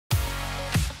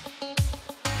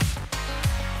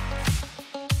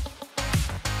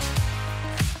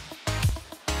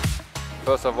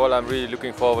First of all, I'm really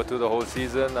looking forward to the whole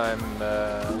season.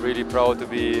 I'm really proud to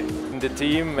be in the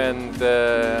team, and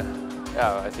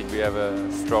yeah, I think we have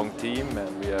a strong team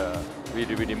and we are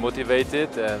really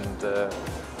motivated, and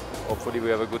hopefully we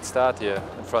have a good start here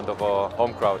in front of our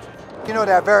home crowd. You know,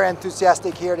 they're very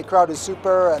enthusiastic here. The crowd is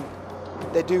super, and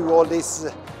they do all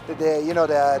this,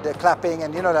 the clapping,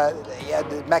 and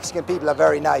the Mexican people are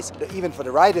very nice. Even for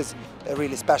the riders, they're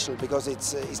really special, because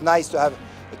it's nice to have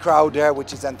a crowd there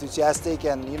which is enthusiastic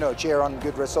and cheer on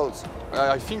good results.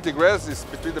 I think the grass is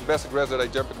between the best grass that I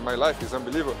jumped in my life. It's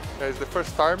unbelievable. It's the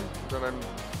first time that I'm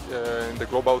in the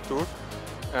global tour,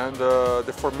 and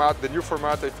the new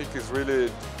format, I think, is really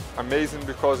amazing,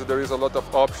 because there is a lot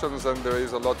of options and there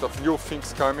is a lot of new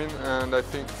things coming, and I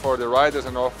think for the riders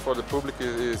and for the public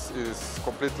is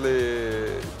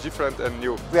completely different and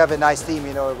new. We have a nice team,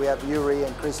 we have Yuri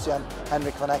and Christian,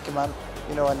 Henrik von Eckermann,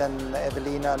 and then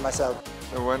Evelina and myself.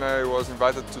 And when I was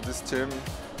invited to this team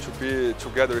to be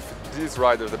together with these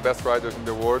riders, the best riders in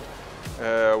the world,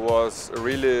 was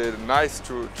really nice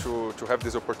to have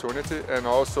this opportunity, and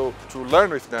also to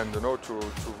learn with them, to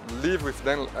live with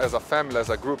them as a family, as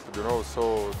a group,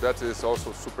 so that is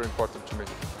also super important to me.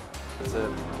 It's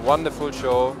a wonderful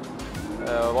show,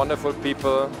 wonderful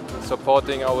people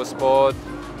supporting our sport,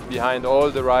 behind all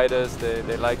the riders.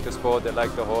 They like the sport, they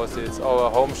like the horses. Our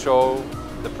home show,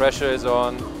 the pressure is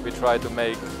on. We try to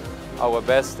make our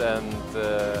best, and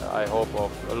I hope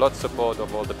of a lot of support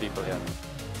of all the people here.